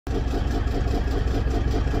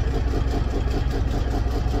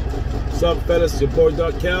What's up, fellas? It's your boy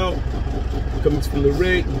Darkel, coming from the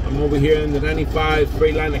rig. I'm over here in the 95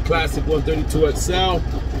 Freightliner Classic 132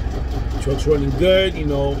 XL. Truck's running good, you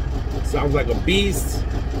know, sounds like a beast.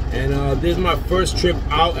 And this is my first trip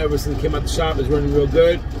out ever since it came out the shop. It's running real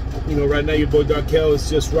good. You know, right now your boy Darkel is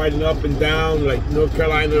just riding up and down, like North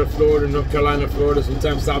Carolina to Florida, North Carolina to Florida,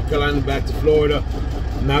 sometimes South Carolina back to Florida.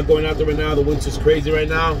 I'm not going out there right now. The winter's crazy right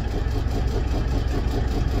now.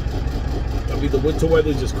 I mean, the winter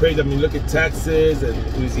weather is just crazy. I mean, look at Texas and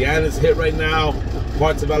Louisiana's hit right now.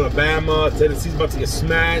 Parts of Alabama, Tennessee's about to get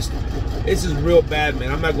smashed. It's just real bad,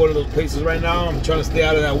 man. I'm not going to those places right now. I'm trying to stay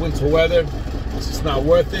out of that winter weather. It's just not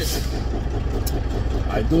worth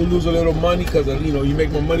it. I do lose a little money because, you know, you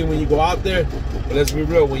make more money when you go out there. But let's be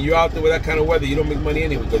real, when you're out there with that kind of weather, you don't make money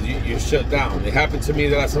anyway because you're shut down. It happened to me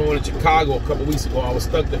that I saw one in Chicago a couple weeks ago. I was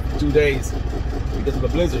stuck there for 2 days because of the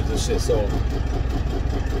blizzards and shit. So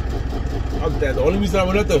the only reason I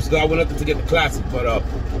went up there was because I went up there to get the Classic. But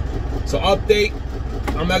so update,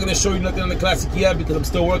 I'm not gonna show you nothing on the Classic yet because I'm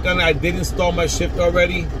still working on it. I did install my shifter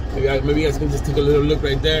already. Maybe you guys can just take a little look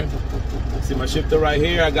right there. See my shifter right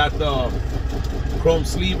here. I got the chrome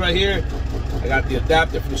sleeve right here. I got the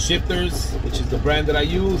adapter for the shifters, which is the brand that I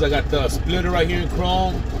use. I got the splitter right here in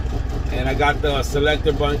chrome, and I got the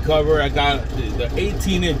selector button cover. I got the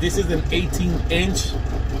 18-inch. This is an 18-inch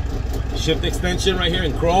shift extension right here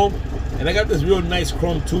in chrome, and I got this real nice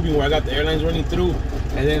chrome tubing where I got the airlines running through,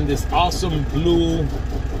 and then this awesome blue,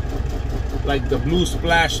 like the blue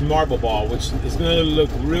splash marble ball, which is gonna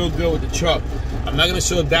look real good with the truck. I'm not gonna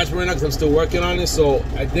show the dashboard right now because I'm still working on it. So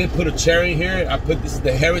I did put a chair in here. I put this is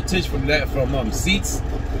the Heritage from Seats.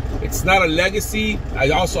 It's not a Legacy. I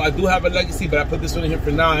do have a Legacy, but I put this one in here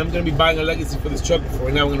for now. I'm gonna be buying a Legacy for this truck. For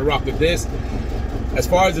right now, we're gonna rock with this. As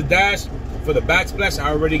far as the dash for the backsplash, I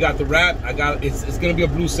already got the wrap. It's gonna be a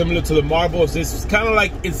blue similar to the marbles. This is kind of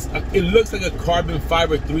like it looks like a carbon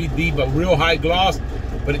fiber 3D, but real high gloss.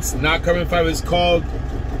 But it's not carbon fiber. It's called,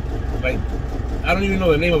 like, I don't even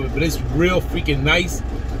know the name of it, but it's real freaking nice.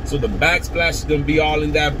 So the backsplash is gonna be all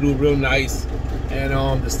in that blue, real nice. And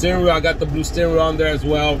the steering wheel, I got the blue steering wheel on there as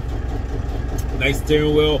well. Nice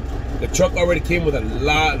steering wheel. The truck already came with a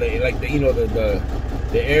lot, like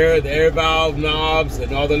the air valve knobs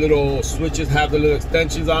and all the little switches have the little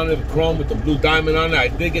extensions on it, chrome with the blue diamond on it. I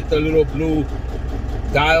did get the little blue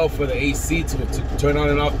dial for the AC to turn on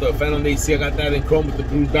and off the fan on the AC. I got that in chrome with the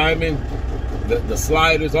blue diamond. The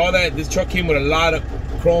sliders, all that. This truck came with a lot of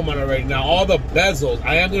chrome on it right now. All the bezels,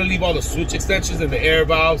 I am going to leave all the switch extensions and the air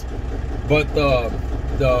valves, but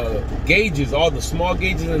the gauges, all the small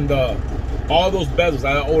gauges and all those bezels,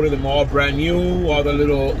 I ordered them all brand new. All the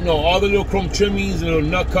little chrome trimmings, little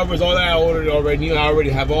nut covers, all that I ordered already new. I already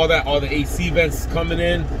have all that. All the AC vents coming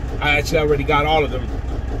in, I actually already got all of them.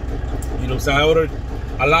 You know, so I ordered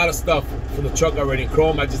a lot of stuff for the truck already in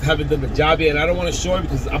chrome. I just haven't done the job yet, and I don't want to show it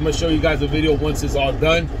because I'm going to show you guys a video once it's all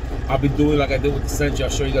done. I'll be doing like I did with the Sentry. I'll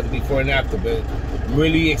show you guys the before and after, but I'm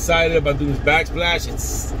really excited about doing this backsplash.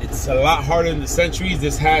 It's a lot harder than the Sentries.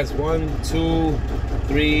 This has 1, 2,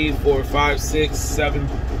 3, 4, 5, 6, 7.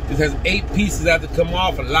 This has 8 pieces that have to come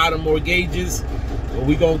off, a lot of more gauges, but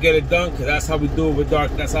we're going to get it done because that's how we do it with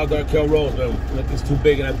Dark. That's how Darkel rolls, man. Nothing's too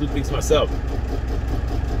big and I do things myself.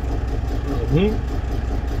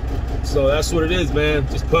 So that's what it is, man.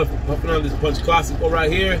 Just puffing on this Punch Classico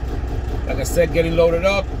right here. Like I said, getting loaded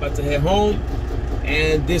up, about to head home.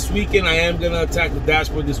 And this weekend, I am gonna attack the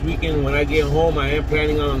dashboard this weekend. When I get home, I am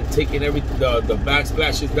planning on taking the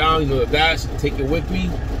backsplashes down, you know, the dash, and take it with me.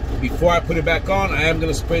 Before I put it back on, I am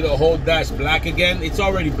gonna spray the whole dash black again. It's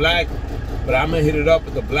already black, but I'm gonna hit it up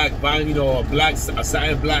with the black vinyl, you know, a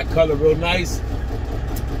satin black color, real nice.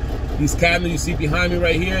 These cabinets you see behind me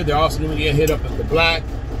right here, they're also gonna get hit up with the black.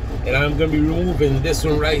 And I'm gonna be removing this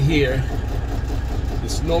one right here,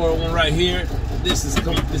 this lower one right here. This is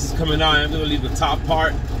coming out. I'm gonna leave the top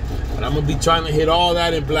part, and I'm gonna be trying to hit all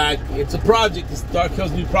that in black. It's a project. It's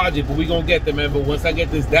Darkel's new project, but we gonna get there, man. But once I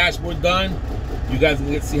get this dashboard done, you guys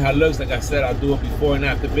can get to see how it looks. Like I said, I'll do a before and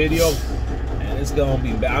after video, and it's gonna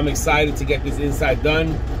be. I'm excited to get this inside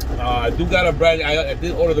done. I do got a brand. I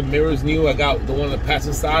did order the mirrors new. I got the one on the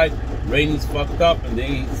passenger side. Rainey's fucked up, and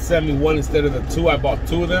they sent me one instead of the 2. I bought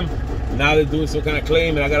 2 of them. Now they're doing some kind of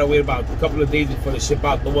claim, and I gotta wait about a couple of days before they ship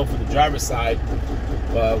out the one for the driver's side.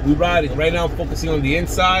 But we're riding. Right now I'm focusing on the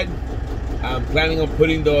inside. I'm planning on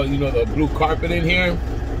putting the blue carpet in here.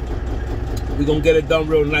 We're gonna get it done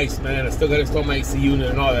real nice, man. I still gotta install my AC unit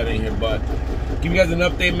and all that in here, but give you guys an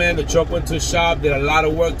update, man. The truck went to the shop, did a lot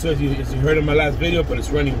of work to it, as you heard in my last video, but it's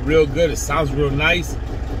running real good. It sounds real nice.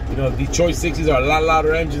 You know, Detroit 60s are a lot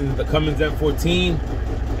louder engines than the Cummins M14.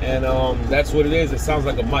 And that's what it is. It sounds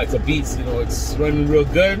like it's a beast, you know, it's running real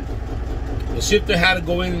good. The shifter had to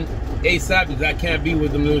go in ASAP because I can't be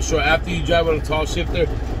with them little short. After you drive on a tall shifter,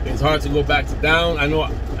 it's hard to go back to down. I know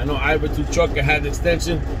Ivor 2 Trucker had the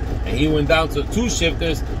extension and he went down to 2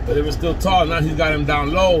 shifters, but they were still tall. Now he's got him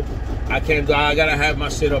down low. I gotta have my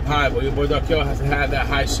shit up high, but your boy Darkel has to have that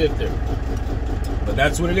high shifter. But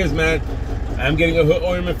that's what it is, man. I'm getting a hood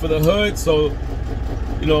ornament for the hood, so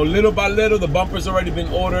you know, little by little, the bumper's already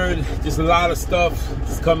been ordered. Just a lot of stuff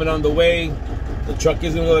is coming on the way. The truck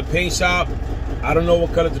is gonna go to the paint shop. I don't know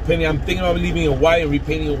what color to paint it. I'm thinking about leaving it white and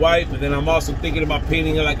repainting it white, but then I'm also thinking about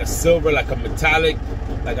painting it like a silver, like a metallic,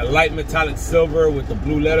 like a light metallic silver with the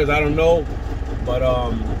blue letters. I don't know, but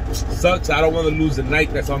sucks. I don't want to lose the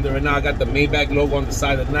Nike that's on there right now. I got the Maybach logo on the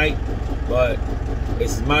side of the Nike, but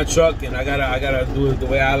this is my truck, and I gotta do it the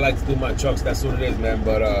way I like to do my trucks. That's what it is, man.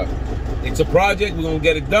 But it's a project. We're gonna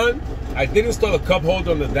get it done. I did install a cup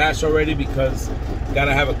holder on the dash already because you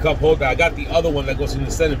gotta have a cup holder. I got the other one that goes in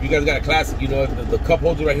the center. If you guys got a Classic, you know the cup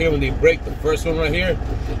holder right here, when they break, the first one right here,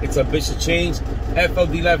 it's a bitch to change.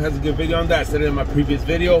 FLD Life has a good video on that. I said it in my previous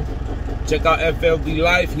video. Check out FLD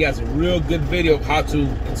Life. He has a real good video of how to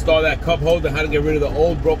install that cup holder, how to get rid of the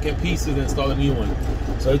old broken pieces and install a new one.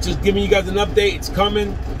 So it's just giving you guys an update. It's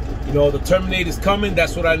coming. You know, the Terminator is coming.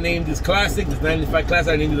 That's what I named this Classic, this 95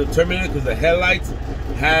 Classic. I named it the Terminator because the headlights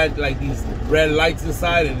had like these red lights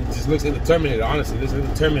inside, and it just looks like the Terminator. Honestly, this is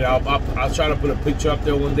the Terminator. I'll try to put a picture up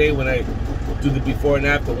there one day when I do the before and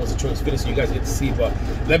after once the truck is finished, so you guys get to see. But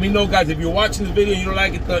let me know, guys, if you're watching this video and you don't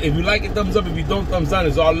like it. If you like it, thumbs up. If you don't, thumbs down.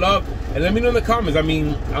 It's all love. And let me know in the comments. I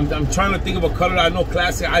mean, I'm trying to think of a color. I know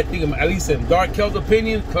Classic. I think, at least in Darkel's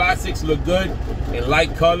opinion, Classics look good in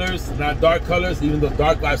light colors, not dark colors. Even though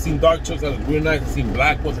I've seen dark trucks that look real nice. I've seen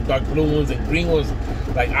black ones and dark blue ones and green ones,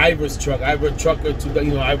 like Ivor's truck, Ivor Trucker,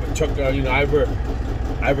 Ivor Trucker,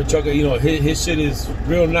 Ivor Trucker. You know, his shit is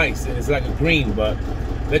real nice and it's like a green. But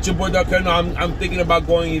let your boy Darkel know I'm thinking about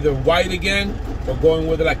going either white again or going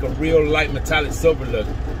with like a real light metallic silver look.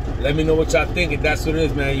 Let me know what y'all think, and that's what it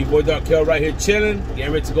is, man. Your boy Darkel right here chilling,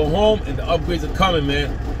 getting ready to go home, and the upgrades are coming,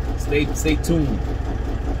 man. Stay tuned.